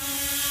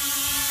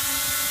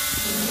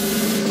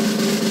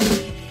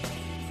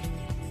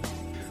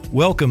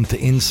Welcome to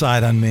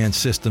Inside Unmanned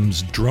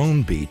Systems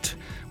Drone Beat,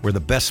 where the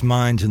best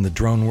minds in the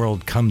drone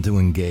world come to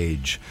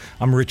engage.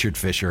 I'm Richard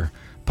Fisher,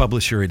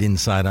 publisher at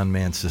Inside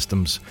Unmanned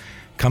Systems,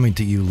 coming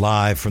to you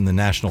live from the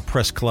National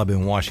Press Club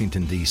in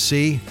Washington,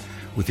 D.C.,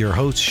 with your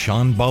hosts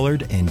Sean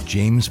Bullard and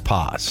James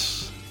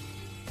Poss.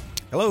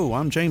 Hello,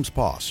 I'm James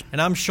Poss.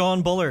 And I'm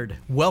Sean Bullard.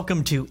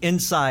 Welcome to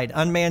Inside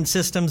Unmanned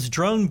Systems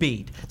Drone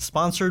Beat,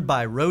 sponsored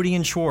by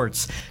Rohde &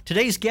 Schwartz.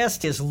 Today's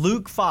guest is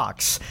Luke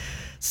Fox,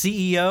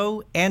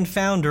 CEO and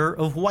founder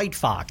of White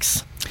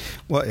Fox.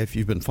 Well, if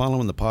you've been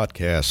following the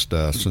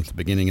podcast since the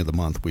beginning of the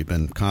month, we've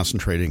been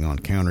concentrating on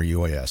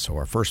counter-UAS. So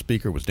our first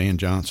speaker was Dan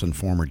Johnson,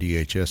 former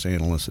DHS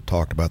analyst, that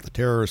talked about the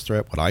terrorist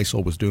threat, what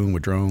ISIL was doing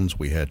with drones.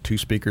 We had two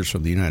speakers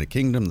from the United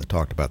Kingdom that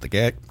talked about the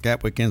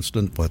Gatwick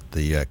incident, what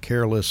the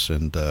careless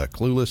and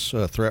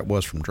clueless threat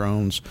was from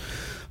drones.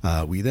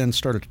 We then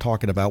started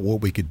talking about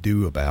what we could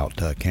do about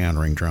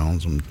countering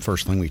drones, and the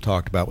first thing we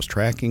talked about was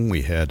tracking.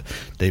 We had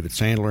David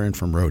Sandler in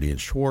from Rohde &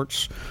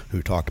 Schwartz,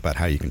 who talked about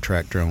how you can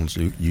track drones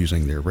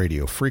using their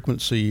radio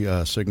frequency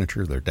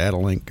signature, their data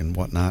link, and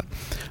whatnot.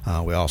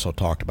 We also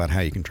talked about how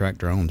you can track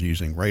drones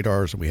using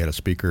radars, and we had a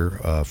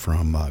speaker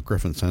from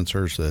Griffin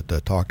Sensors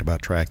that talked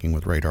about tracking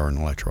with radar and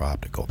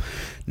electro-optical.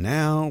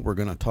 Now we're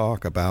going to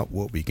talk about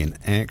what we can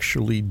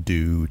actually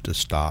do to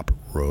stop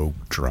rogue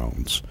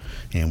drones,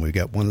 and we've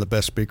got one of the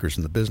best speakers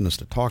in the business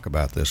to talk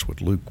about this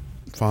with Luke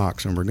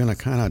Fox, and we're going to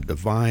kind of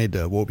divide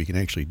what we can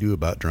actually do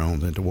about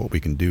drones into what we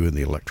can do in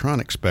the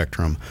electronic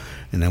spectrum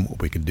and then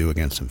what we can do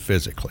against them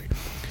physically.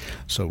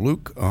 So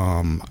Luke,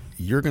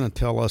 you're going to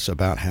tell us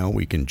about how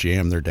we can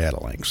jam their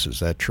data links. Is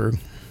that true?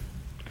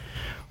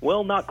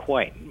 Well, not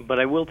quite, but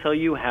I will tell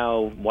you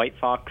how White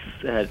Fox,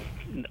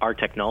 our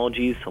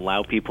technologies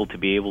allow people to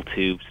be able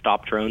to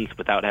stop drones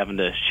without having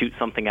to shoot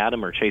something at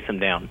them or chase them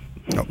down.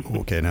 Oh,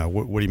 okay, now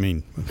what do you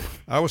mean?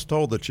 I was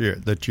told that you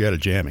had a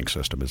jamming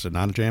system. Is it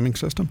not a jamming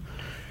system?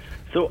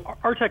 So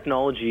our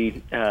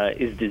technology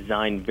is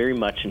designed very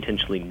much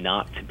intentionally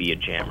not to be a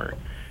jammer.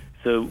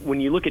 So when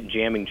you look at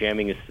jamming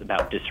is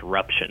about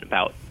disruption,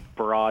 about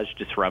barrage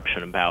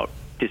disruption, about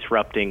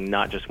disrupting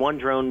not just one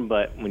drone,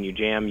 but when you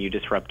jam, you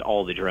disrupt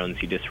all the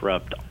drones. You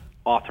disrupt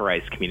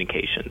authorized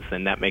communications,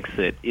 and that makes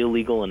it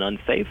illegal and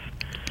unsafe.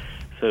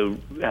 So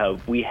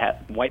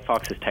White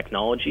Fox's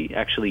technology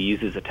actually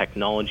uses a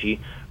technology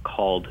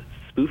called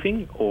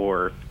spoofing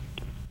or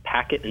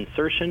packet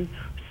insertion,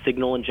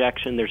 signal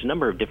injection. There's a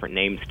number of different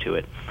names to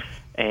it.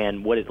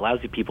 And what it allows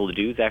people to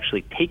do is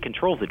actually take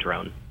control of the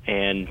drone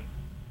and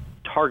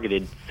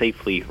targeted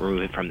safely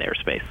remove it from the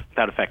airspace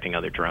without affecting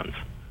other drones.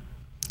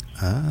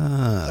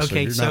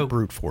 Okay, so you're not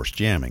brute force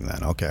jamming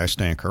then. Okay, I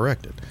stand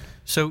corrected.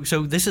 So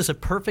this is a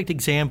perfect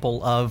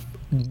example of,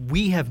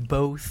 we have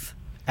both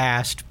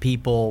asked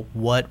people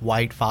what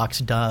White Fox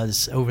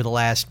does over the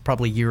last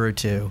probably year or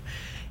two,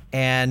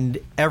 and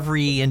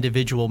every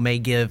individual may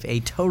give a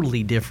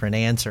totally different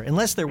answer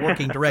unless they're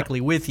working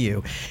directly with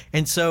you.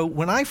 And so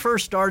when I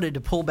first started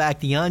to pull back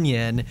the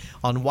onion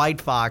on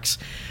White Fox,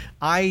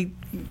 I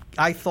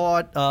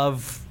thought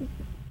of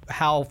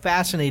how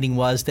fascinating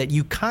was that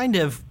you kind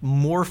of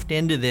morphed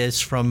into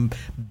this from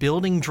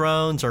building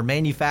drones or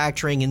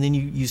manufacturing, and then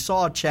you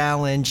saw a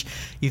challenge,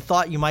 you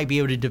thought you might be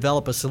able to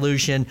develop a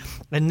solution,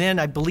 and then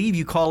I believe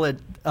you call it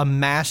a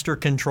master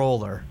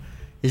controller.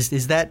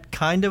 Is that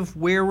kind of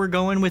where we're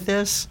going with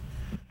this?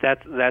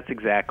 That's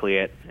exactly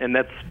it. And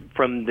that's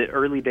from the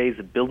early days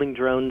of building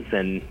drones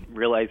and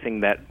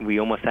realizing that we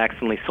almost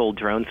accidentally sold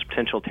drones to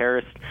potential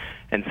terrorists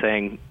and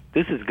saying,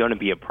 this is going to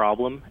be a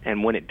problem,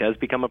 and when it does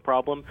become a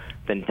problem,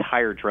 the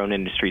entire drone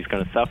industry is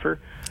going to suffer.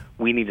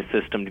 We need a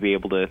system to be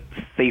able to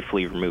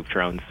safely remove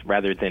drones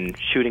rather than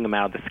shooting them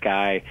out of the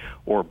sky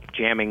or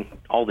jamming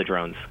all the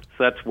drones.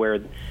 So that's where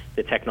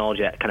the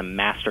technology, that kind of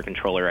master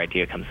controller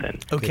idea comes in.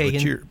 Okay,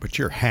 but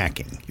you're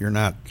hacking. You're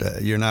not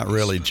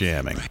really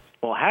jamming.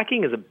 Well,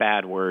 hacking is a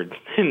bad word.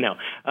 No,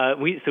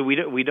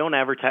 we don't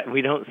advertise.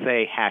 We don't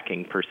say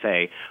hacking per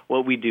se.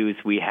 What we do is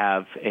we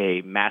have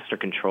a master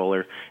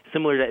controller,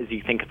 similar to, as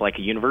you think of like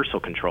a universal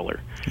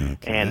controller,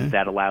 and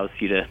that allows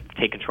you to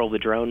take control of the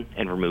drone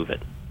and remove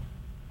it.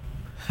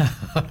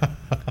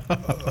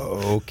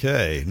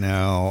 Okay,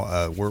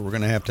 now we're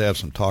going to have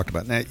some talk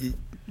about now.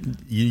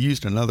 You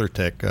used another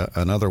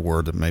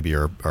word that maybe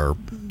our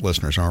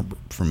listeners aren't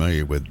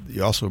familiar with.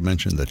 You also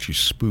mentioned that you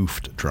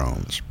spoofed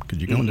drones.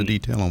 Could you go into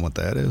detail on what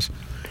that is?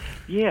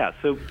 Yeah.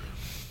 So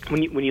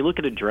when you look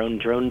at a drone,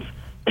 drones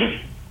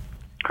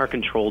are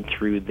controlled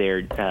through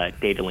their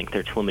data link,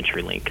 their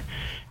telemetry link,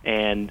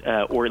 and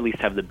or at least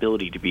have the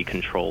ability to be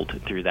controlled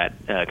through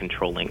that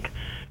control link.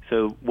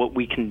 So what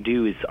we can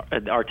do is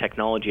our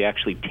technology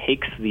actually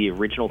takes the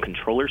original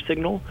controller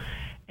signal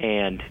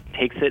and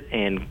takes it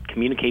and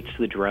communicates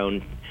to the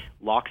drone,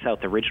 locks out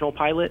the original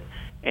pilot,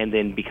 and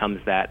then becomes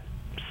that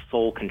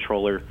sole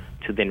controller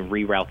to then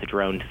reroute the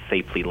drone to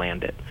safely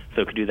land it.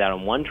 So it could do that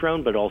on one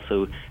drone, but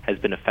also has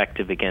been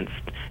effective against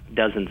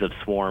dozens of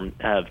swarm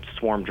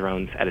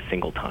drones at a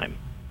single time.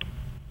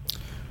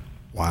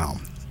 Wow.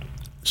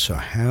 So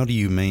how do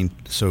you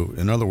so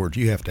in other words,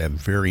 you have to have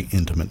very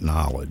intimate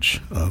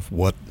knowledge of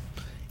what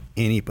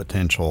any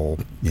potential,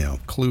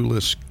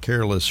 clueless,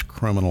 careless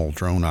criminal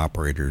drone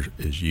operator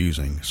is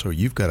using. So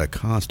you've got to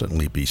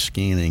constantly be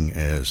scanning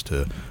as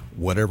to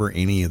whatever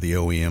any of the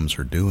OEMs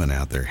are doing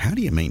out there. How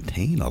do you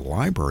maintain a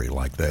library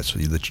like that so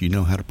that you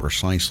know how to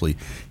precisely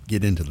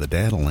get into the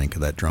data link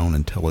of that drone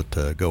and tell it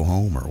to go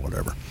home or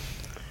whatever?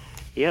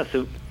 Yeah,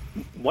 so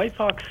White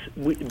Fox,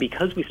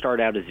 because we start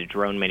out as a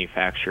drone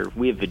manufacturer,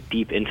 we have a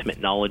deep, intimate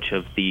knowledge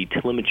of the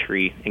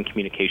telemetry and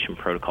communication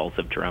protocols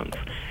of drones.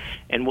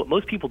 And what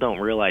most people don't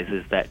realize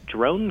is that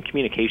drone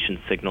communication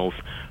signals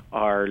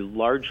are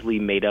largely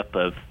made up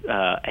of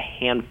a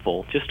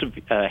handful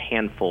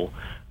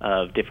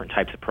of different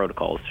types of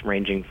protocols,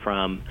 ranging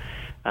from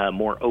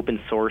more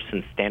open source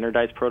and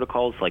standardized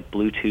protocols like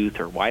Bluetooth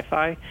or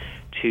Wi-Fi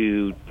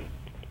to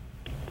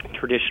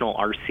traditional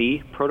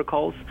RC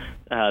protocols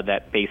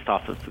that based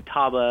off of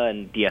Futaba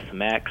and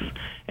DSMX,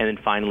 and then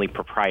finally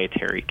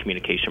proprietary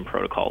communication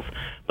protocols.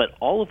 But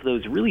all of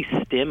those really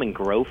stem and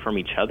grow from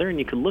each other, and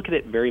you can look at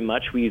it very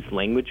much. We use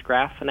language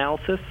graph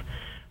analysis,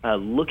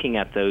 looking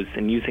at those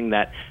and using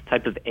that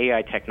type of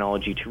AI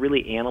technology to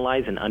really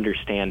analyze and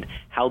understand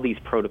how these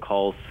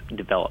protocols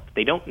develop.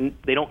 They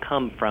don't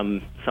come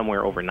from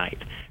somewhere overnight,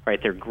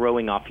 right? They're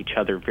growing off each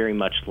other very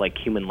much like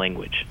human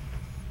language.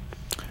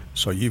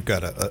 So you've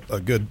got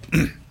a good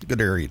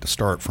area to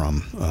start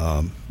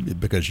from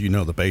because you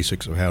know the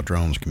basics of how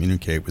drones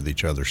communicate with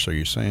each other. So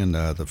you're saying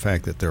the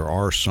fact that there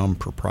are some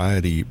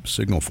proprietary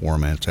signal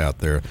formats out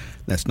there,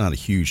 that's not a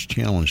huge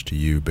challenge to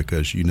you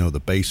because you know the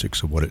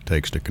basics of what it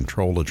takes to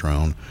control a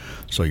drone.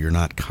 So you're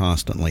not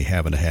constantly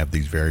having to have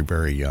these very,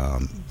 very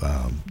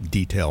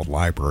detailed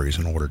libraries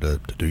in order to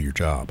do your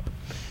job.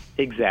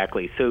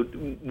 Exactly. So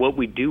what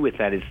we do with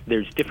that is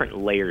there's different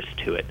layers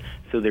to it.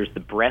 So there's the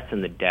breadth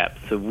and the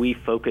depth. So we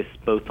focus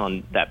both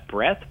on that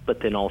breadth,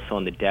 but then also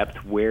on the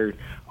depth where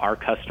our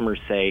customers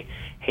say,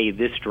 hey,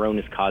 this drone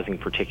is causing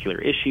particular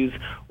issues,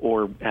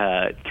 or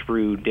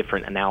through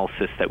different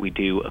analysis that we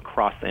do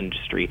across the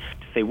industry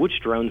to say which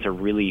drones are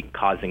really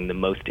causing the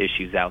most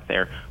issues out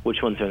there,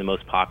 which ones are the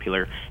most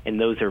popular, and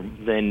those are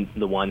then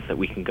the ones that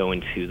we can go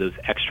into those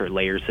extra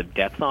layers of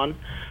depth on.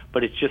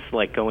 But it's just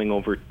like going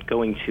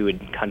to a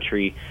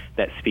country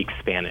that speaks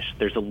Spanish.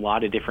 There's a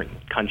lot of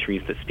different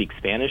countries that speak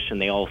Spanish, and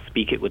they all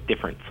speak it with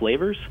different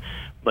flavors,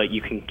 but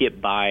you can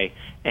get by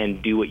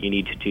and do what you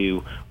need to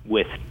do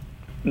with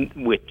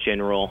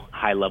general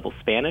high-level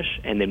Spanish,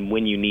 and then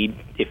when you need,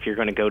 if you're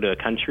going to go to a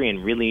country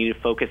and really need to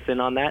focus in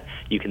on that,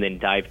 you can then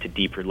dive to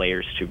deeper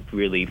layers to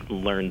really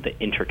learn the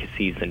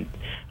intricacies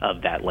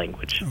of that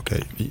language.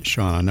 Okay,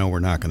 Sean, I know we're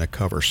not going to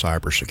cover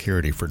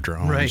cybersecurity for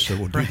drones, right, so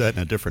we'll do that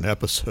in a different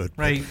episode.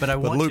 Right, but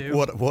Luke,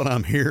 what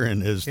I'm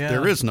hearing is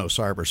there is no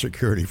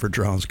cybersecurity for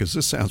drones because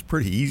this sounds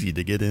pretty easy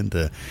to get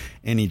into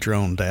any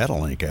drone data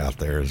link out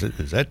there. Is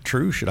that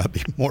true? Should I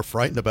be more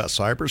frightened about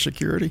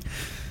cybersecurity?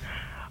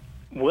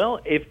 Well,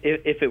 if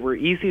it were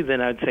easy,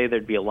 then I'd say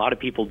there'd be a lot of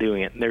people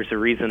doing it. And there's a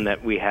reason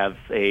that we have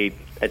a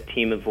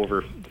team of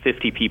over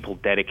 50 people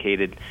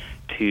dedicated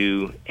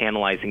to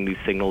analyzing these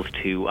signals,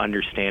 to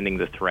understanding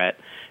the threat,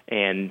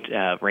 and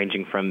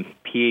ranging from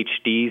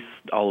PhDs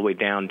all the way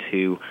down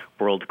to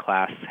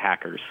world-class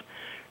hackers.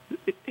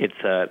 It's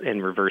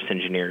and reverse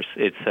engineers.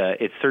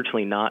 It's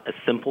certainly not a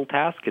simple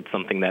task. It's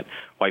something that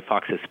White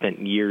Fox has spent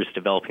years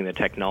developing the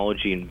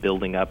technology and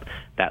building up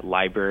that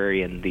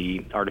library and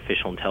the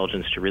artificial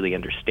intelligence to really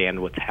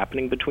understand what's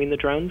happening between the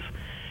drones.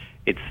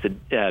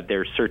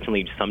 There's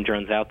certainly some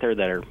drones out there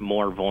that are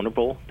more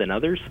vulnerable than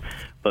others,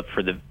 but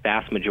for the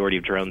vast majority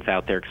of drones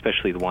out there,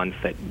 especially the ones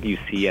that you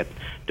see at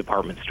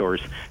department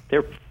stores,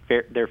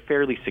 they're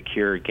fairly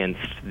secure against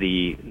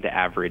the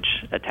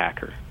average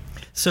attacker.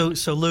 So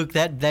Luke,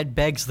 that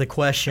begs the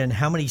question: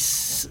 how many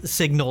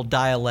signal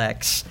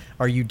dialects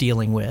are you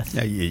dealing with?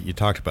 Yeah, you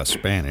talked about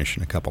Spanish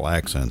and a couple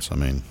accents. I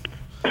mean,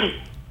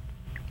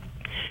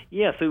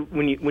 yeah. So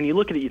when you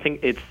look at it, you think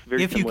it's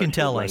very similar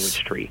to a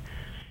language tree.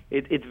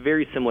 It's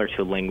very similar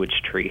to a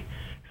language tree.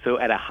 So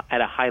at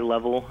a high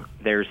level,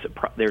 there's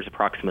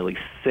approximately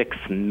 6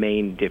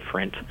 main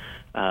different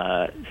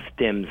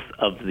stems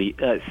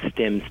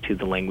to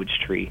the language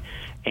tree.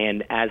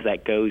 And as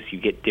that goes, you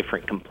get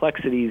different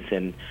complexities,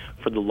 and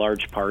for the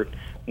large part,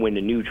 when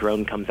a new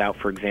drone comes out,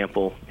 for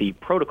example, the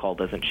protocol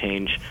doesn't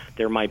change.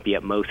 There might be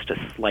at most a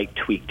slight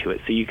tweak to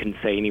it. So you can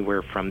say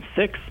anywhere from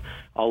 6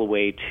 all the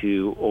way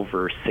to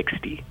over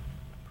 60.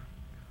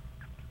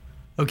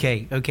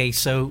 Okay,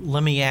 so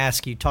let me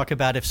ask you, talk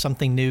about if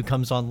something new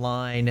comes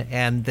online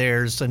and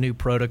there's a new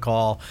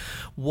protocol.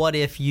 What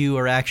if you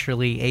are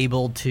actually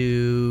able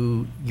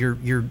to,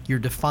 you're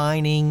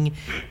defining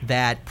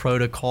that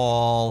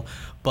protocol,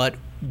 but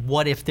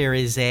what if there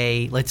is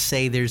let's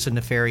say there's a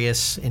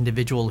nefarious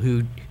individual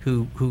who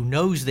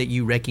knows that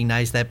you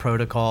recognize that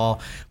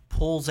protocol,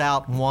 pulls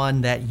out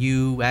one that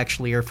you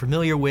actually are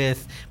familiar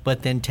with,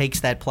 but then takes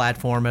that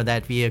platform or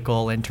that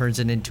vehicle and turns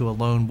it into a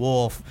lone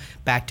wolf,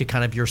 back to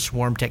kind of your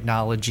swarm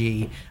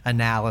technology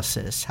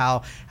analysis.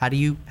 How do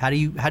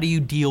you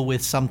deal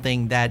with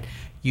something that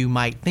you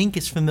might think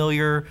is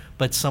familiar,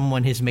 but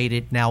someone has made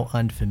it now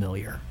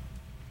unfamiliar?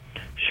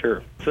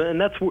 Sure. So,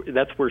 and that's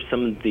where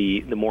some of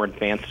the more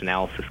advanced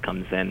analysis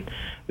comes in.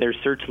 There's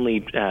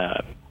certainly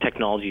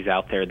technologies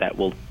out there that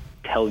will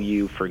tell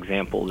you, for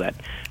example, that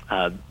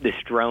this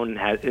drones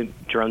have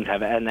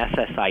an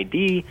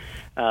SSID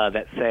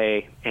that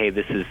say, hey,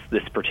 this is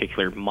this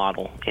particular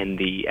model in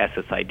the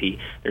SSID.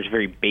 There's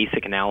very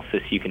basic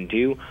analysis you can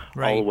do,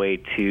 all the way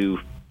to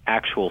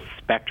actual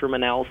spectrum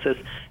analysis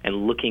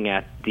and looking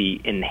at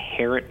the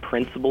inherent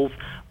principles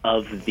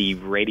of the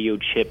radio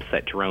chips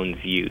that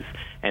drones use.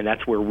 And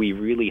that's where we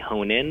really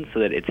hone in so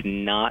that it's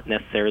not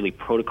necessarily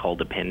protocol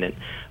dependent,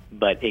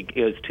 but it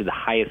goes to the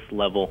highest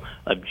level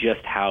of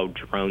just how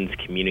drones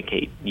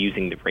communicate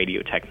using the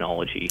radio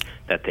technology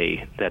that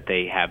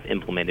they have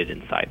implemented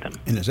inside them.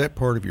 And is that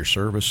part of your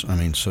service? I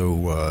mean,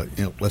 so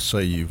let's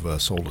say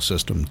you've sold a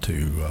system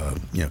to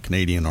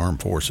Canadian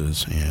Armed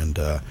Forces, and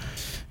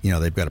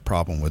they've got a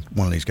problem with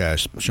one of these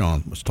guys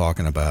Sean was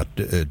talking about.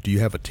 Do you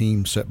have a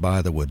team set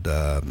by that would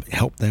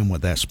help them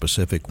with that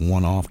specific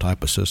one-off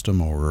type of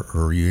system, or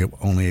are you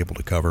only able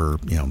to cover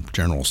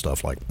general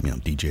stuff like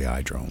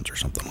DJI drones or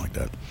something like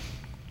that?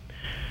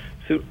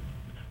 So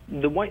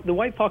the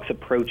White Fox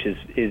approach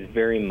is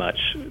very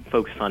much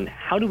focused on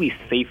how do we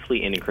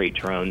safely integrate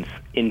drones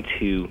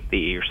into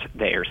the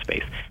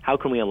airspace? How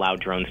can we allow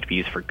drones to be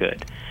used for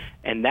good?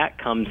 And that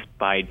comes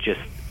by just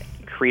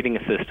creating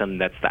a system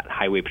that's that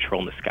highway patrol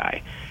in the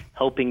sky,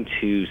 helping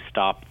to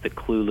stop the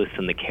clueless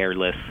and the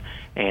careless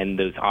and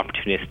those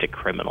opportunistic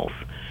criminals.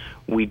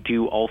 We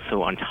do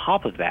also, on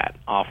top of that,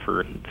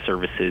 offer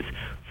services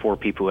for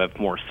people who have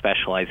more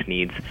specialized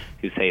needs,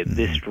 who say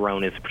this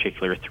drone is a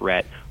particular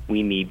threat.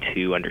 We need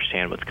to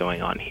understand what's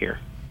going on here.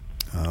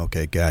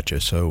 Okay, gotcha.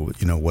 So,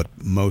 what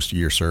most of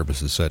your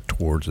service is set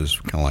towards is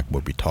kind of like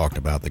what we talked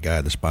about, the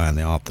guy that's buying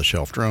the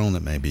off-the-shelf drone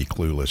that may be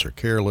clueless or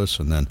careless,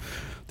 and then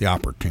the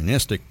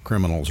opportunistic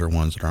criminals are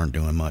ones that aren't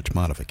doing much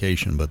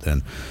modification. But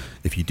then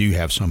if you do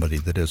have somebody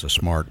that is a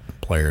smart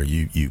player,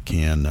 you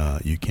can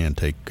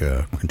take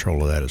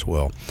control of that as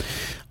well.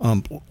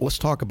 Let's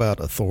talk about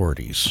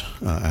authorities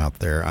out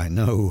there. I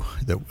know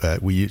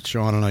that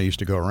Sean and I used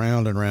to go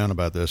around and around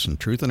about this, and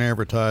truth in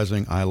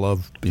advertising. I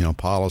love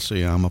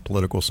policy. I'm a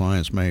political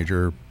science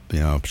major.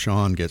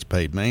 Sean gets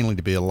paid mainly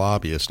to be a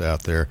lobbyist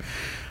out there.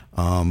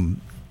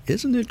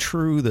 Isn't it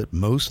true that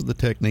most of the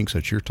techniques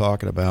that you're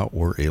talking about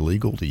were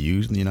illegal to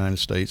use in the United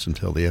States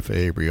until the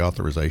FAA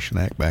Reauthorization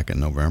Act back in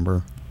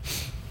November?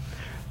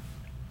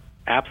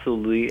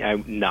 Absolutely,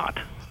 I'm not.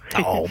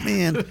 Oh,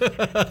 man.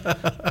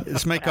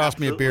 This may cost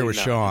me a beer with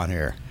Sean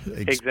here.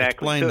 Exactly.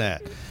 Explain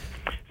that.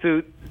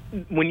 So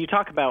when you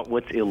talk about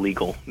what's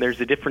illegal, there's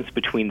a difference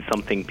between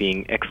something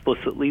being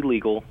explicitly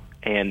legal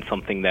and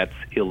something that's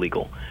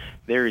illegal.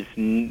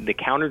 The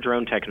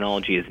counter-drone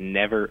technology has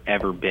never,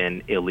 ever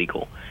been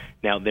illegal.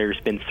 Now, there's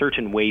been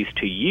certain ways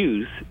to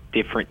use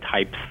different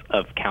types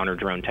of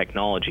counter-drone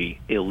technology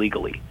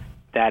illegally.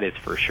 That is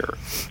for sure.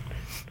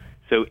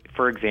 So,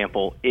 for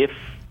example, if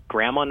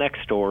Grandma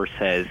next door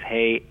says,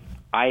 hey,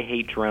 I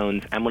hate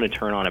drones, I'm going to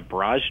turn on a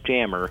barrage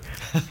jammer,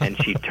 and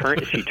she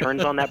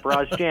turns on that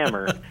barrage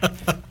jammer,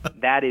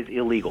 that is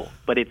illegal.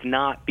 But it's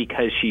not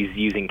because she's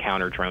using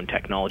counter-drone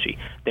technology.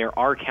 There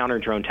are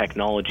counter-drone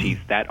technologies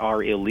that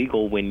are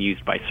illegal when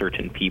used by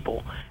certain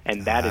people,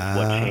 and that is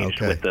what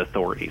changed with the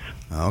authorities.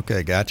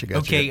 Okay, gotcha.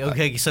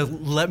 Okay, so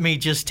let me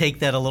just take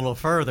that a little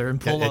further and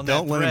pull on that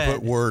Don't let thread. him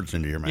put words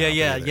into your mouth.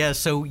 Yeah.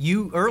 So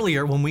you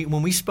earlier, when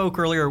we spoke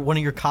earlier, one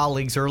of your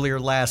colleagues earlier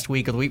last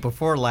week or the week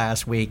before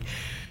last week,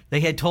 they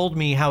had told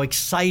me how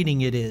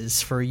exciting it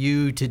is for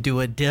you to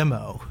do a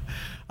demo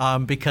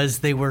because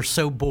they were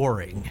so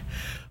boring.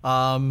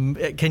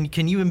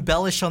 Can you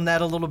embellish on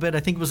that a little bit? I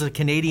think it was a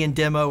Canadian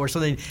demo or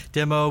something.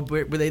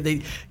 Where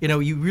they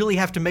you really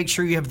have to make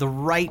sure you have the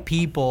right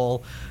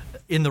people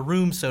in the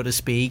room, so to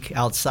speak,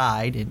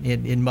 outside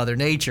in Mother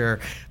Nature,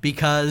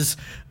 because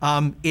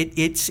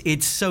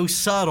it's so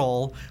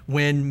subtle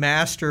when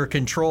master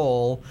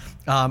control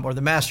or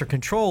the master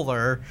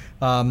controller,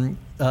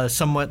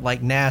 somewhat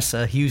like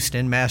NASA,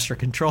 Houston, master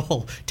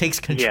control, takes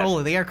control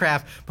of the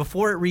aircraft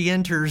before it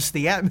re-enters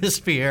the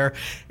atmosphere.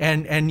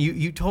 And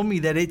you told me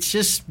that it's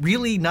just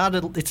really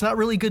it's not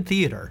really good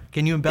theater.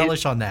 Can you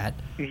embellish on that?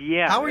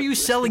 Yeah. How are you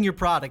selling your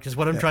product is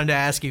what I'm trying to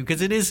ask you,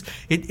 because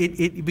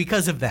it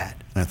because of that.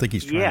 I think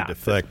he's trying to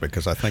deflect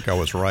because I think I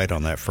was right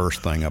on that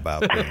first thing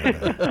about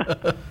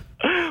that.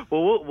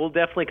 Well, we'll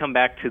definitely come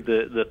back to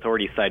the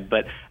authority side,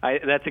 but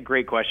that's a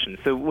great question.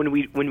 So when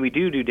we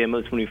do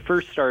demos, when we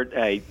first start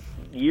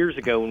years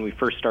ago, when we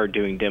first started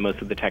doing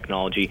demos of the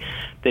technology,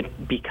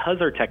 that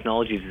because our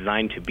technology is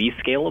designed to be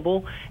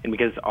scalable, and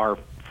because our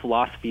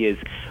philosophy is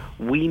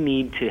we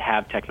need to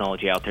have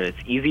technology out there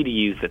that's easy to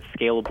use, that's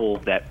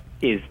scalable,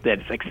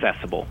 that's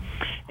accessible,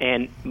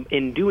 and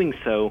in doing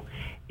so,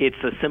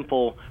 it's a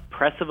simple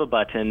press of a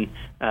button,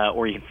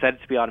 or you can set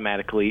it to be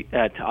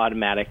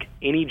automatic.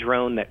 Any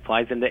drone that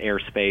flies into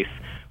airspace,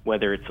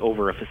 whether it's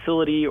over a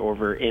facility or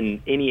over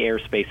in any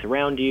airspace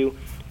around you,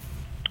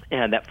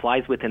 that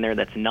flies within there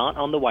that's not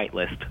on the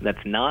whitelist,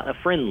 that's not a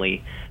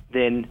friendly,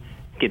 then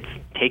gets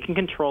taken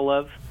control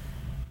of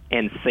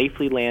and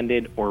safely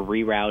landed or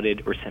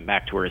rerouted or sent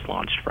back to where it's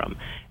launched from.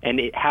 And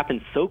it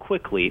happens so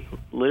quickly,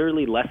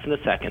 literally less than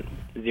a second,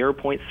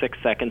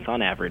 0.6 seconds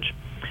on average.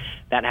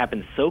 That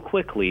happens so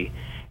quickly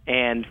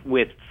and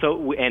so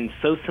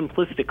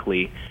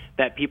simplistically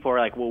that people are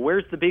like, well,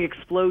 where's the big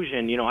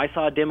explosion? I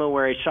saw a demo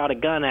where I shot a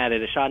gun at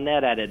it, I shot a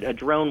net at it, a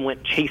drone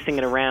went chasing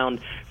it around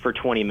for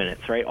 20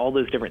 minutes, right? All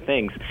those different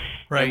things.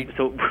 Right. And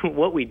so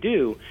what we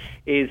do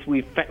is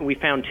we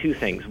found two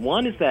things.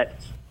 One is that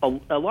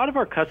a lot of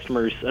our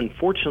customers,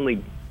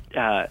 unfortunately,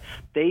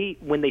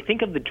 when they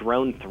think of the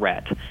drone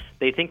threat,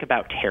 they think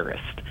about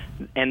terrorists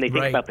and they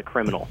think about the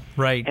criminal.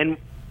 Right. And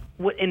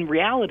in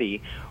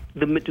reality,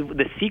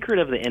 the secret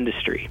of the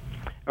industry,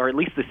 or at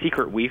least the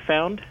secret we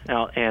found,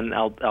 and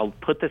I'll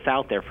put this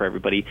out there for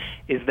everybody,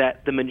 is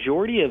that the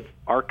majority of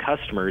our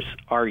customers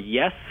are,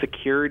 yes,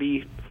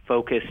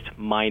 security-focused,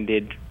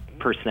 minded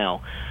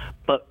personnel.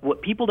 But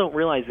what people don't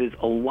realize is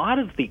a lot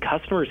of the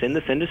customers in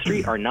this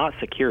industry are not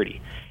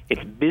security.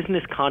 It's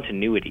business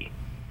continuity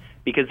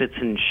because it's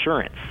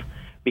insurance.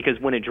 Because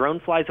when a drone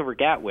flies over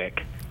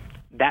Gatwick,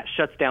 that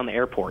shuts down the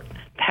airport.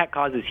 That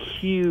causes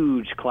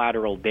huge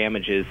collateral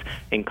damages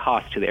and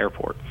costs to the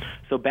airport.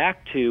 So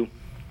back to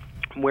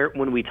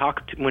when we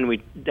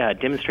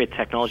demonstrate the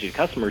technology to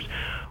customers,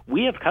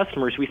 we have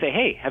customers, we say,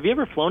 hey, have you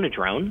ever flown a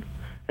drone?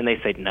 And they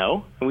say,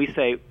 no. And we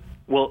say,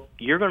 well,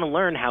 you're going to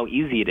learn how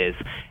easy it is.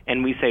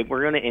 And we say,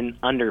 we're going to, in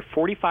under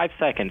 45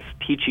 seconds,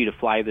 teach you to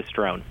fly this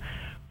drone.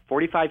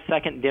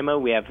 45-second demo,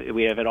 we have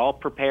it all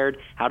prepared,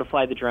 how to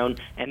fly the drone,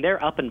 and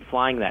they're up and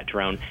flying that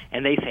drone,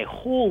 and they say,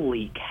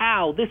 holy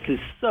cow, this is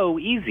so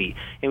easy.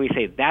 And we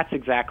say, that's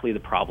exactly the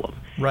problem.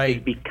 Right.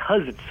 It's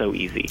because it's so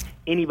easy.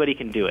 Anybody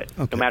can do it,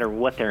 no matter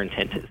what their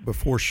intent is.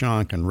 Before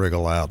Sean can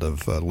wriggle out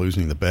of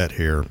losing the bet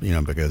here,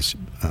 because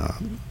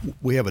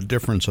we have a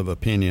difference of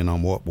opinion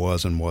on what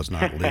was and was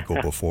not legal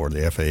before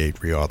the FAA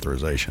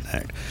Reauthorization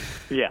Act.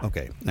 Yeah.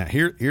 Okay. Now,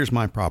 here's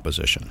my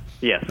proposition.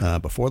 Yes.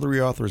 Before the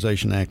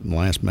Reauthorization Act in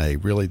last May,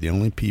 really the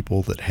only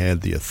people that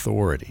had the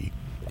authority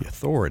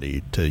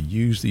to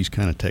use these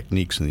kind of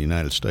techniques in the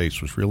United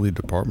States was really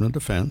the Department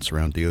of Defense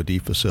around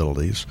DoD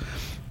facilities,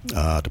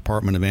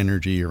 Department of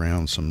Energy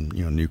around some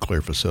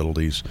nuclear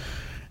facilities,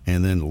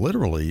 and then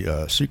literally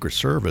Secret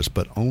Service,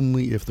 but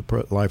only if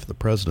the life of the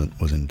president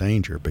was in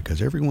danger.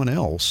 Because everyone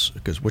else,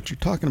 because what you're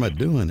talking about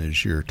doing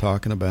is you're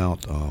talking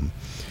about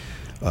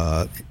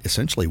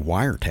essentially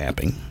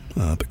wiretapping,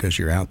 because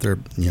you're out there,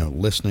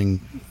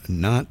 listening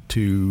not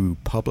to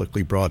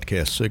publicly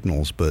broadcast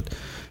signals, but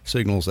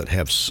signals that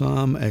have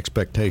some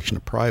expectation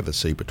of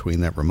privacy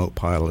between that remote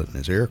pilot and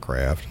his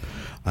aircraft.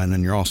 And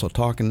then you're also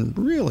talking,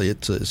 really,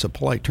 it's a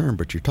polite term,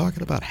 but you're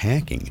talking about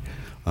hacking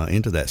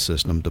into that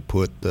system to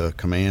put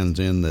commands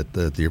in that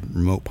the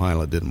remote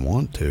pilot didn't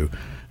want to.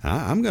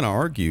 I'm going to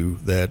argue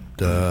that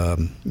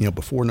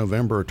before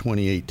November of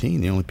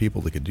 2018, the only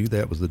people that could do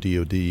that was the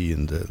DoD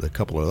and a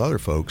couple of other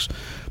folks.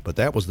 But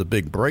that was the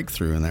big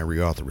breakthrough in that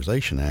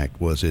Reauthorization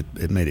Act. Was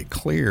it made it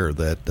clear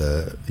that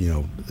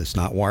it's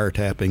not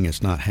wiretapping,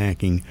 it's not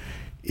hacking,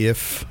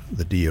 if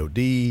the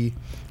DoD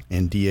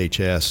and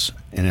DHS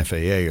and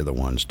FAA are the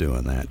ones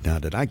doing that. Now,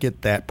 did I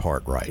get that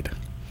part right?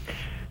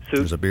 So,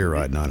 there's a beer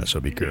riding on it, so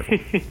be careful.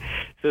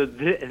 So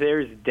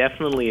there's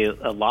definitely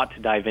a lot to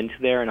dive into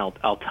there, and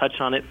I'll touch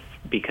on it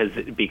because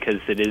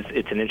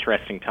it's an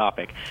interesting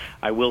topic.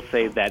 I will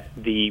say that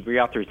the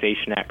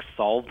Reauthorization Act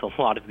solved a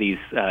lot of these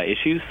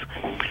issues,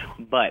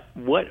 but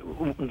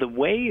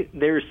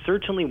there's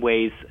certainly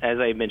ways, as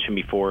I mentioned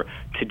before,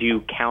 to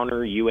do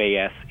counter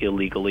UAS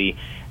illegally.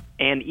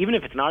 And even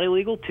if it's not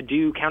illegal, to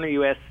do counter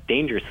UAS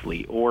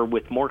dangerously or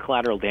with more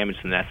collateral damage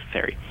than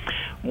necessary.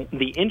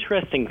 The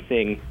interesting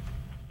thing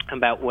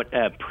about what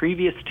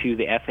previous to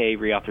the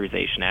FAA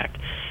Reauthorization Act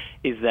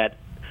is that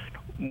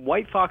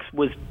White Fox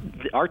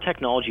our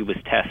technology was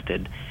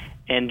tested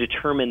and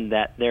determined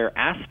that there are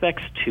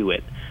aspects to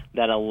it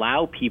that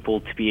allow people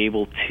to be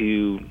able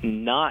to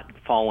not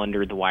fall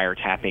under the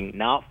wiretapping,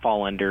 not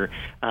fall under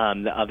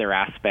the other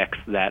aspects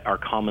that are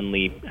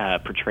commonly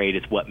portrayed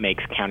as what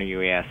makes counter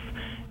UAS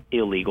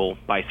illegal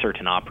by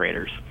certain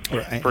operators.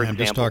 Right. For example, I'm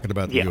just talking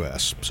about the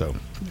U.S., so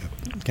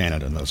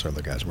Canada and those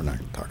other guys, we're not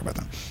going to talk about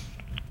them.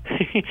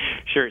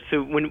 Sure.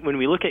 So when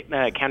we look at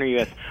counter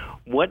UAS,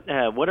 what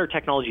our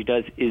technology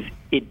does is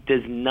it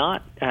does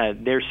not.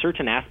 There are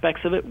certain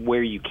aspects of it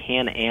where you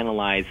can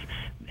analyze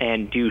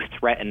and do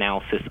threat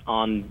analysis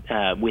on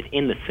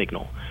within the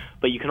signal,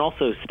 but you can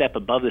also step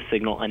above the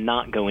signal and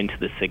not go into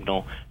the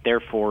signal.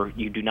 Therefore,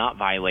 you do not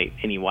violate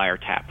any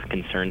wiretap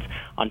concerns.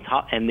 On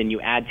top, and then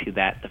you add to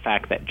that the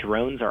fact that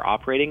drones are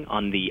operating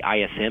on the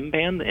ISM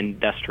band, the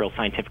Industrial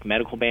Scientific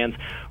Medical bands,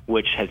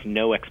 which has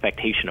no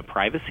expectation of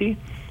privacy.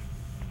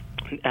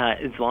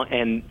 As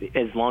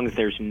long as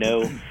there's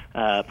no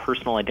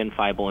personal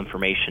identifiable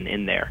information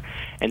in there.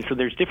 And so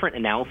there's different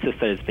analysis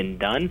that has been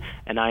done,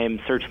 and I am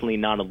certainly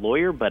not a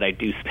lawyer, but I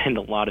do spend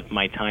a lot of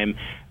my time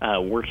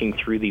working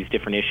through these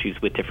different issues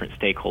with different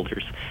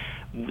stakeholders.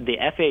 The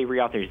FAA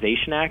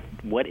Reauthorization Act,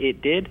 what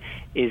it did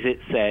is it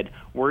said,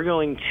 we're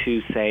going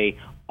to say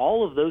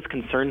all of those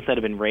concerns that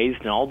have been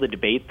raised and all the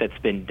debate that's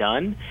been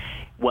done,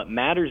 what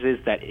matters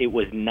is that it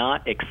was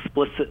not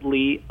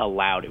explicitly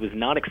allowed. It was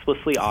not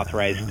explicitly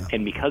authorized,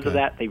 and because of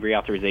that, the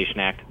Reauthorization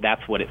Act,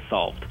 that's what it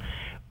solved.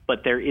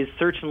 But there is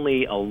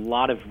certainly a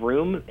lot of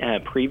room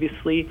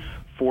previously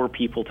for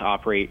people to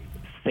operate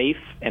safe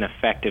and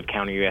effective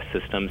counter-UAS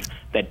systems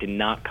that did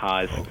not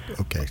cause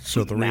Okay,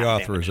 so the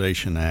mass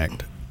Reauthorization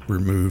Act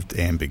removed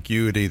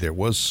ambiguity. There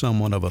was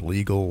somewhat of a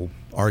legal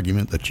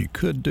argument that you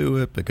could do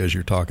it because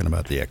you're talking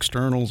about the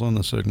externals on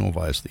the signal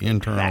versus the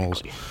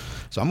internals. Exactly.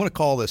 So I'm going to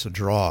call this a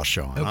draw,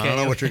 Sean. I don't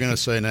know what you're going to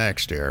say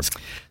next here.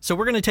 So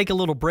we're going to take a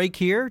little break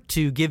here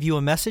to give you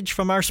a message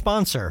from our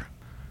sponsor.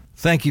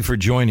 Thank you for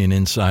joining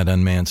Inside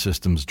Unmanned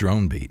Systems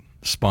Drone Beat,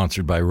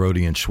 sponsored by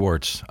Rohde &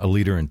 Schwartz, a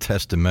leader in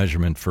test and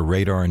measurement for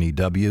radar and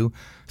EW,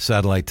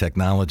 satellite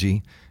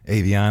technology,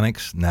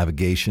 avionics,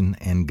 navigation,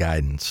 and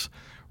guidance.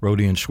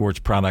 Rohde & Schwartz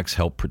products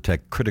help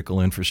protect critical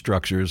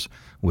infrastructures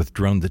with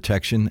drone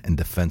detection and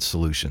defense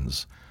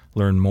solutions.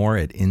 Learn more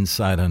at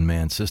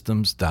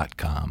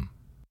InsideUnmannedSystems.com.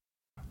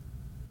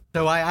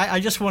 So I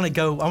just want to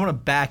go, I want to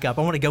back up.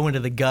 I want to go into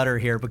the gutter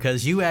here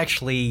because you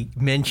actually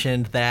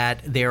mentioned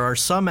that there are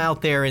some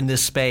out there in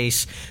this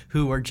space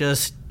who are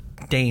just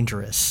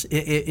dangerous.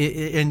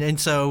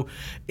 And so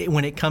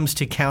when it comes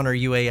to counter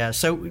UAS,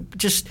 so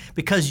just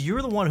because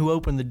you're the one who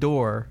opened the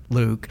door,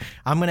 Luke,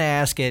 I'm going to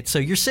ask it. So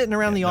you're sitting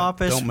around the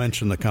office. Don't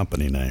mention the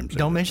company names.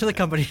 Don't mention the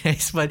company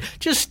names, but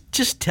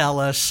just tell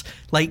us,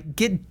 like,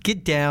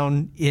 get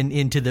down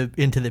into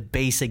the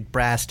basic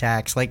brass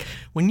tacks. Like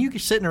when you're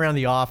sitting around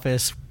the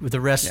office with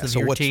the rest of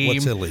your team.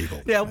 What's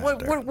illegal? Yeah.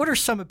 What are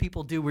some of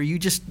people do where you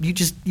just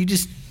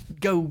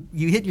go,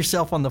 you hit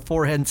yourself on the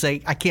forehead and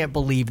say, I can't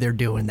believe they're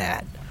doing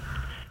that.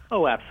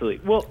 Oh,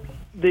 absolutely. Well,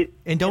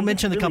 and don't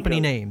mention the company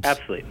names.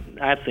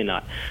 Absolutely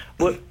not.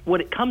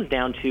 What it comes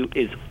down to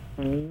is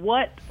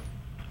what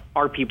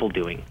are people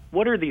doing?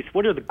 What are the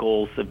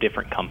goals of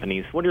different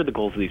companies? What are the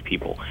goals of these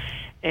people?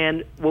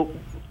 And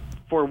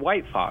for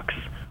White Fox,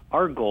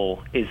 our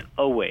goal is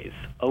always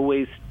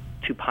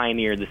to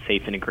pioneer the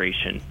safe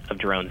integration of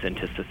drones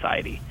into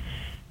society.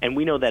 And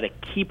we know that a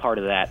key part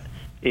of that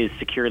is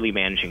securely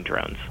managing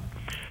drones.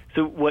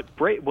 So what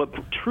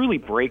truly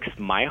breaks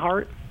my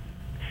heart,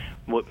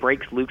 what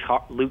breaks Luke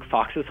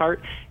Fox's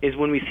heart, is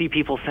when we see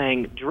people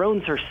saying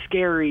drones are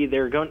scary.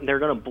 They're going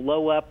to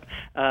blow up,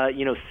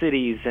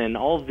 cities, and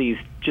all of these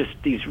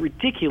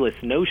ridiculous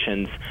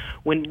notions.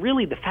 When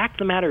really the fact of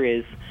the matter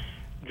is,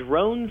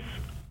 drones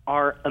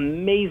are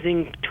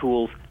amazing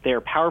tools. They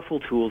are powerful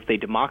tools. They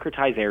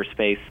democratize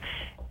airspace,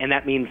 and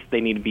that means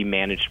they need to be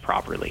managed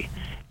properly.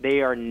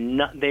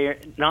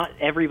 Not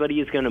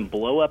everybody is going to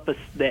blow up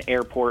the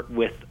airport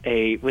with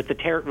a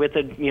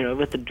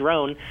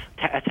drone,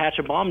 attach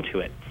a bomb to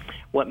it.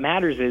 What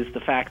matters is the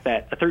fact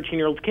that a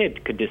 13-year-old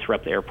kid could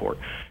disrupt the airport.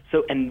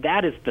 So, and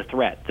that is the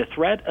threat. The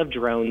threat of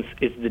drones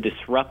is the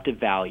disruptive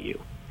value,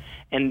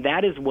 and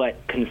that is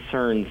what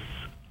concerns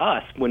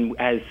us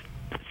as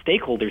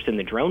stakeholders in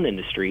the drone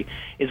industry.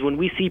 Is when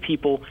we see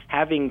people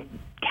having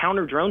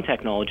counter drone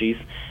technologies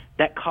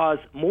that cause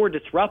more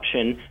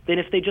disruption than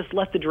if they just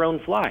let the drone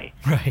fly.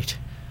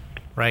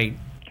 Right.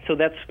 So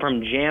that's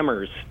from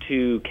jammers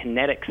to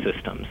kinetic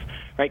systems,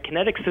 right?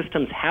 Kinetic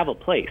systems have a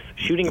place.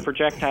 Shooting a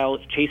projectile,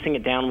 chasing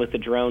it down with a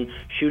drone,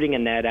 shooting a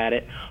net at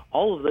it,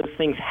 all of those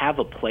things have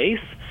a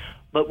place,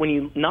 but when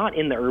you not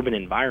in the urban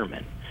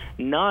environment,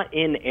 not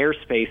in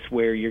airspace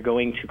where you're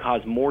going to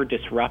cause more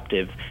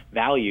disruptive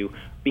value,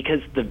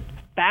 because the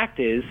fact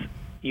is,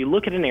 you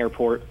look at an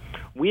airport,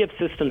 we have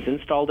systems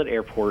installed at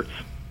airports,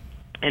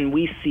 and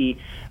we see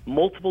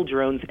multiple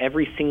drones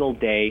every single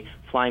day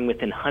flying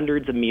within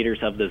hundreds of meters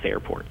of those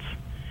airports.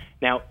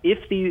 Now,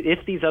 if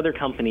these other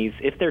companies,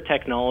 if their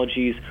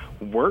technologies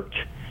worked,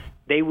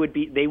 they would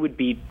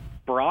be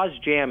barrage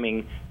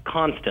jamming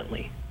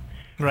constantly.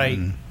 Right.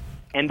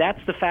 And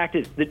that's the fact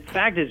is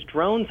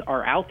drones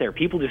are out there.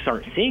 People just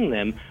aren't seeing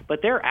them,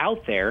 but they're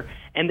out there,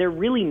 and they're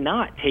really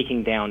not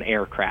taking down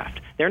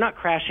aircraft. They're not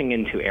crashing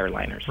into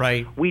airliners.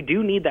 Right. We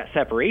do need that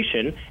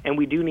separation, and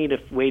we do need a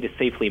way to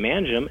safely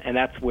manage them, and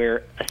that's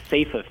where a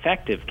safe,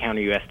 effective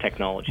counter-UAS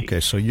technology. Okay,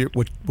 so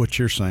what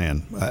you're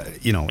saying,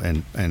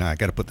 and I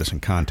got to put this in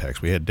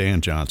context. We had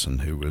Dan Johnson,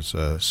 who was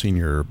a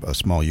senior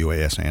small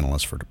UAS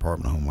analyst for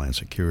Department of Homeland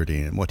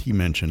Security, and what he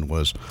mentioned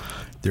was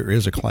there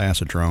is a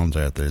class of drones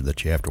out there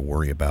that you have to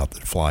worry about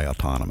that fly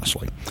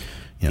autonomously.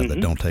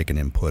 That don't take an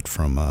input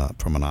from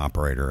an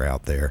operator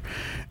out there,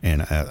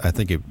 and I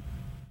think it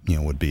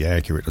would be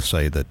accurate to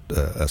say that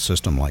a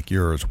system like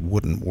yours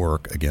wouldn't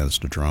work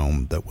against a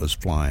drone that was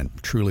flying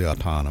truly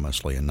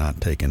autonomously and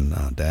not taking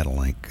data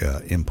link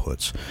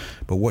inputs.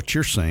 But what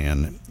you're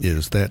saying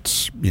is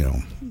that's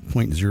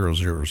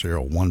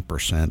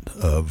 0.0001%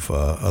 of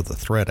the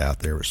threat out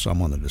there is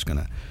someone that is going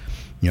to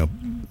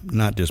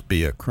not just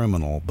be a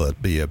criminal,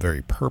 but be a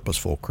very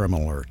purposeful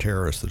criminal or a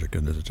terrorist that are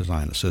going to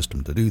design a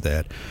system to do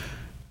that.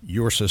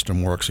 your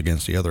system works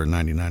against the other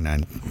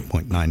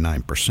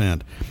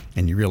 99.99%,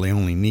 and you really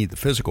only need the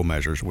physical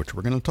measures, which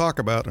we're going to talk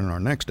about in our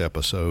next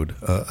episode,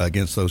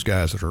 against those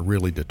guys that are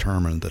really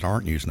determined that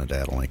aren't using a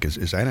data link.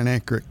 Is that an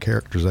accurate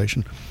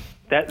characterization?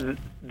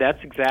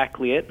 That's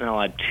exactly it, and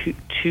I'll add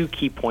two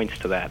key points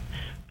to that.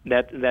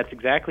 That's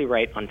exactly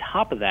right. On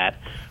top of that,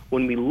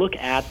 when we look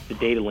at the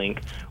data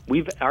link,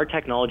 our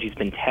technology has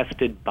been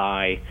tested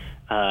by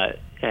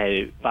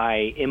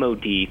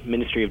MOD,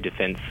 Ministry of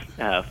Defense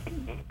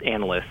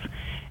analysts,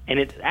 and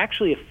it's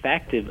actually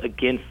effective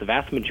against the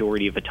vast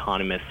majority of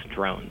autonomous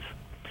drones.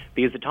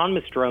 Because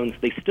autonomous drones,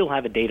 they still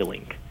have a data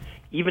link,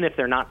 even if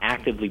they're not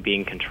actively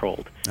being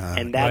controlled.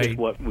 And that is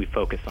what we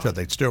focus on. So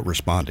they'd still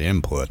respond to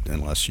input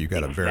unless you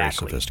got a very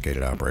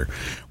sophisticated operator.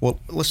 Well,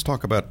 let's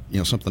talk about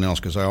something else,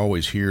 because I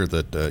always hear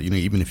that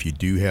even if you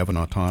do have an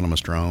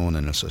autonomous drone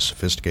and it's a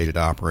sophisticated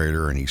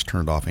operator and he's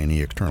turned off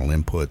any external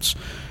inputs,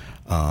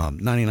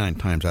 99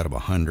 times out of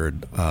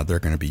 100, they're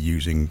going to be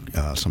using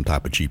some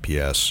type of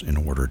GPS in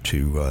order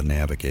to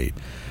navigate.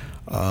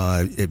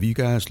 Have you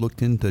guys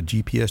looked into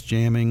GPS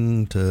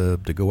jamming to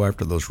go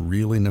after those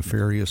really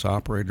nefarious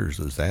operators?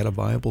 Is that a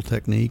viable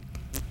technique?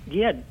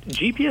 Yeah,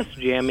 GPS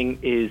jamming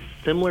is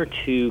similar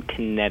to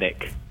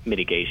kinetic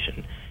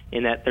mitigation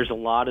in that there's a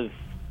lot of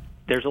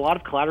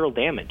collateral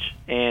damage,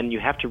 and you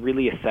have to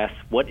really assess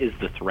what is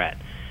the threat.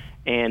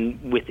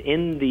 And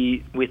within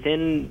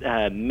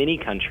many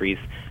countries,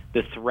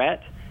 the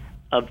threat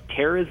of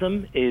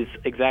terrorism is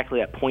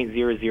exactly at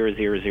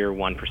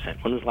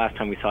 0.00001%. When was the last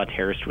time we saw a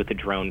terrorist with a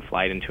drone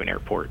fly into an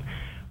airport,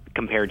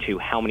 compared to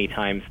how many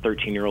times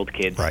 13-year-old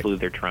kids flew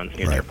their drones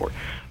near the airport?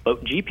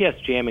 But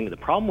GPS jamming, the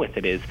problem with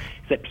it is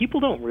that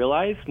people don't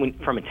realize,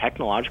 from a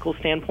technological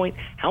standpoint,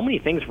 how many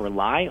things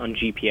rely on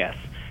GPS.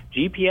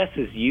 GPS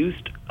is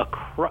used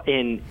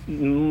in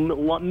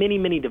many,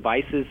 many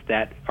devices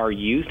that are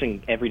used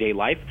in everyday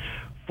life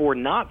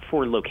not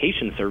for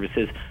location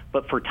services,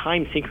 but for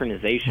time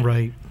synchronization.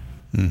 Right.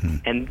 Mm-hmm.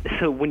 And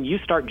so when you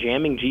start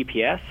jamming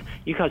GPS,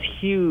 you cause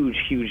huge,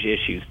 huge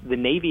issues. The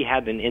Navy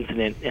had an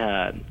incident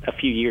a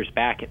few years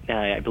back,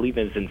 I believe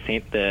it was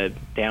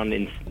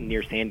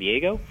near San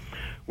Diego,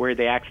 where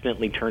they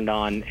accidentally turned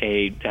on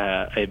a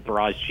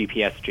barrage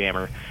GPS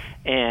jammer.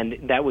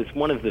 And that was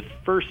one of the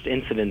first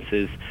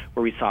incidences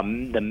where we saw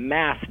the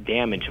mass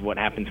damage of what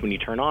happens when you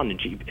turn on a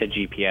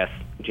GPS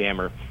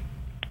jammer.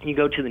 You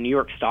go to the New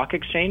York Stock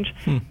Exchange,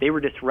 they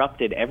were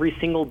disrupted every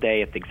single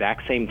day at the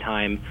exact same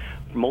time,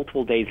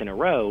 multiple days in a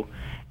row,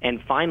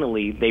 and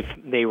finally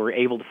they were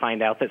able to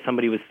find out that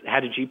somebody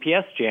had a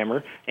GPS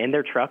jammer in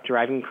their truck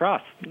driving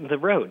across the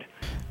road.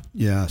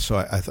 Yeah, so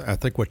I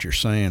think what you're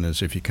saying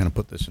is, if you kind of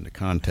put this into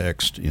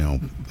context,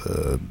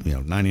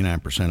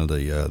 99% of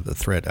the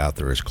threat out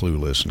there is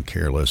clueless and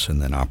careless,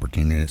 and then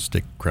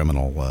opportunistic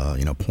criminal,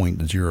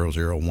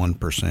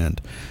 0.001%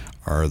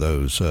 are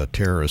those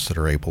terrorists that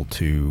are able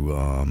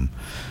to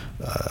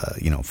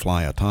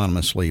fly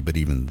autonomously, but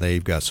even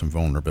they've got some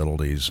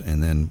vulnerabilities.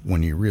 And then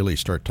when you really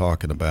start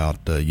talking about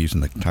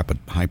using the type of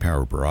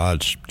high-power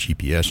barrage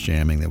GPS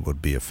jamming that would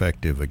be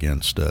effective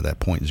against that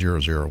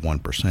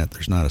 0.001%,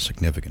 there's not a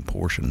significant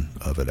portion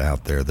of it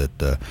out there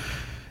that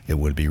it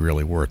would be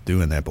really worth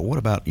doing that. But what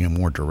about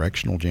more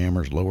directional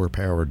jammers,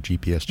 lower-powered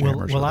GPS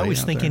jammers? Well, I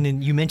was thinking,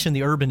 and you mentioned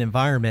the urban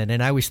environment,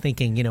 and I was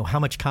thinking, how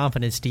much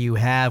confidence do you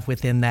have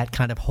within that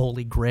kind of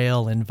holy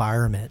grail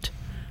environment?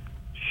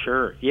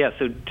 Sure. Yeah.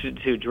 So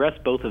to address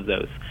both of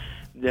those,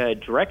 the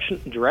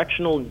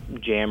directional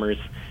jammers,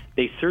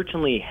 they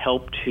certainly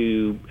help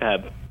to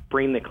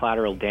bring the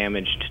collateral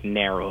damage to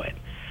narrow it.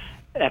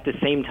 At the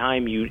same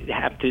time,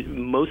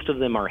 most of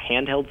them are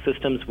handheld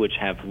systems which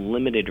have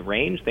limited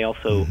range. They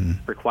also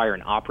require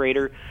an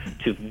operator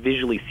to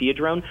visually see a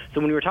drone. So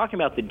when we were talking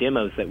about the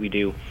demos that we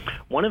do,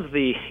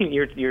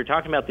 you're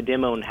talking about the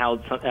demo and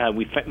how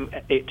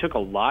it took a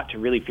lot to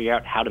really figure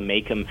out how to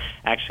make them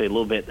actually a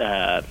little bit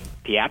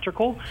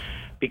theatrical,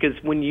 because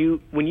when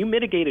you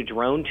mitigate a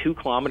drone 2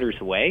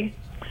 kilometers away,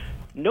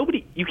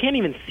 you can't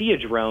even see a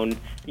drone.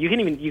 You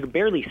can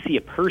barely see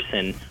a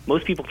person.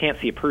 Most people can't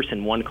see a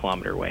person 1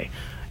 kilometer away.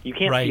 You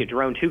can't see a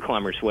drone 2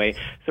 kilometers away.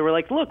 So we're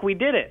like, look, we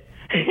did it.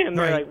 And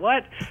they're like,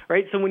 what?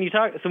 Right. So when you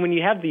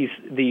have these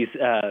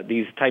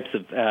types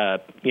of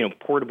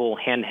portable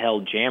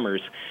handheld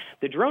jammers,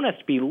 the drone has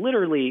to be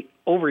literally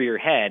over your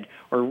head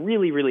or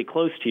really, really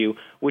close to you,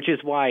 which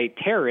is why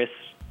terrorists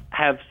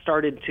have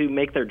started to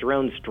make their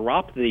drones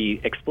drop the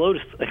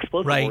explosive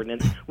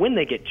ordnance when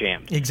they get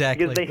jammed.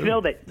 Exactly. Because they know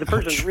that the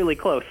person's really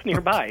close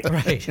nearby.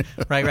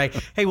 Right.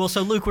 Hey, well,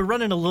 so Luke, we're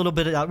running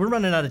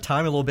out of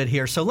time a little bit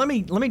here. So let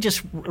me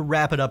just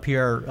wrap it up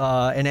here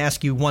and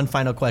ask you one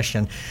final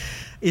question.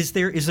 Is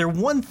there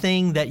one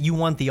thing that you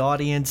want the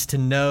audience to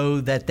know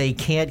that they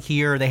can't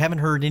hear, they haven't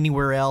heard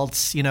anywhere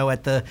else,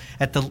 at the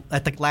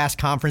last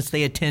conference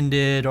they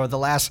attended or the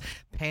last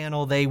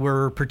panel they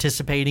were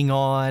participating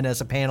on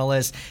as a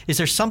panelist? Is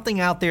there something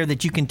out there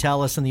that you can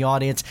tell us in the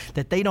audience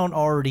that they don't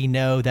already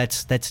know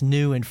that's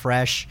new and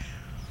fresh?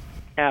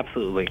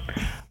 Absolutely.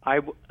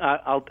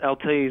 I'll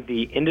tell you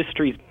the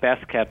industry's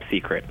best kept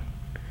secret.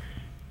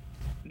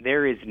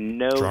 There is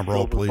no Drum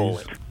roll, silver please.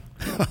 bullet.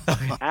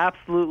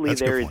 Absolutely,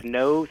 That's a good there is point.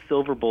 no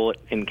silver bullet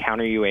in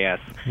counter UAS.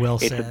 Well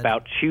it's said.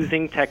 about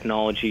choosing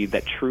technology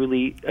that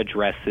truly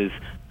addresses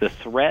the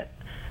threat,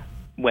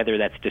 whether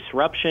that's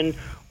disruption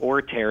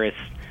or terrorist,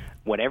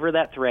 whatever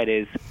that threat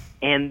is,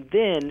 and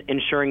then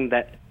ensuring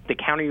that the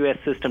counter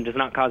UAS system does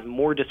not cause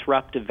more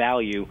disruptive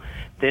value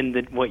than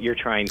what you're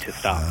trying to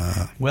stop.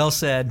 Well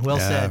said. Well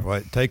said. Well,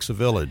 it takes a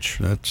village.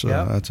 That's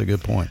a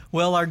good point.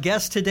 Well, our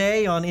guest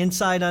today on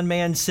Inside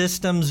Unmanned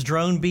Systems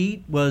Drone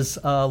Beat was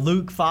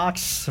Luke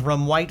Fox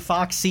from White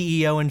Fox,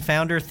 CEO and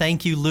founder.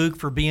 Thank you, Luke,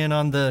 for being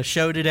on the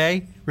show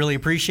today. Really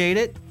appreciate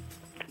it.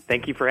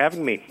 Thank you for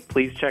having me.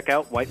 Please check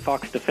out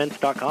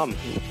whitefoxdefense.com.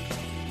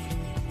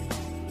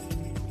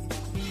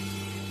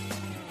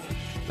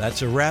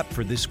 That's a wrap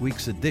for this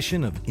week's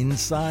edition of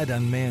Inside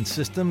Unmanned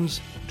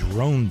Systems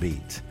Drone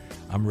Beat.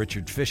 I'm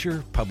Richard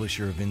Fisher,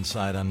 publisher of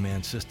Inside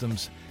Unmanned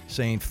Systems,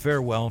 saying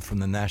farewell from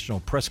the National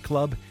Press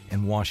Club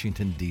in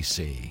Washington,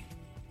 D.C.